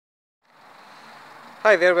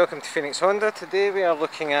Hi there, welcome to Phoenix Honda. Today we are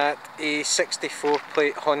looking at a 64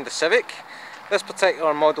 plate Honda Civic. This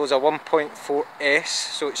particular model is a 1.4S,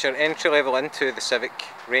 so it's your entry level into the Civic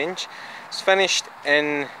range. It's finished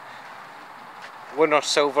in lunar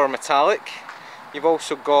silver metallic. You've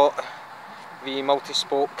also got the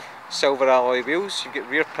multi-spoke silver alloy wheels. You've got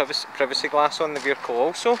rear privacy glass on the vehicle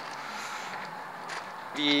also.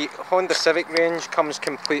 The Honda Civic range comes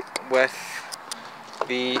complete with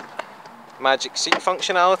the magic seat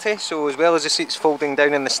functionality, so as well as the seats folding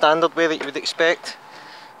down in the standard way that you would expect,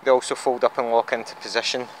 they also fold up and lock into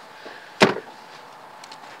position.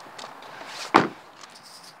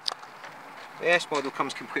 The S model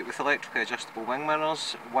comes complete with electrically adjustable wing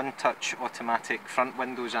mirrors, one-touch automatic front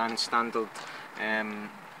windows and standard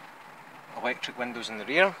electric windows in the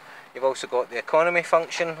rear. You've also got the economy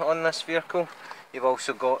function on this vehicle. You've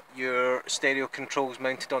also got your stereo controls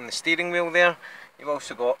mounted on the steering wheel there. You've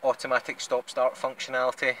also got automatic stop-start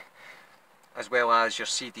functionality, as well as your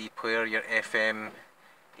CD player, your FM,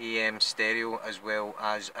 AM stereo, as well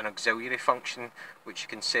as an auxiliary function which you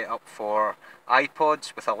can set up for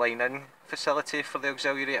iPods with a line-in facility for the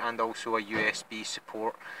auxiliary, and also a USB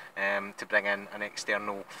support to bring in an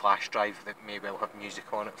external flash drive that may well have music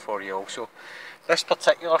on it for you also. This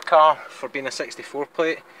particular car, for being a 64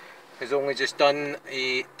 plate, has only just done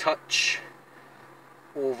a touch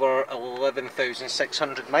over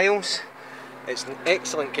 11,600 miles. It's in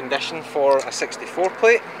excellent condition for a 64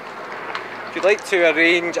 plate. If you'd like to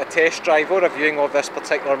arrange a test drive or a viewing of this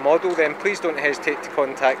particular model, then please don't hesitate to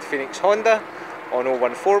contact Phoenix Honda on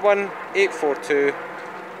 0141 842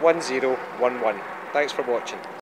 1011. Thanks for watching.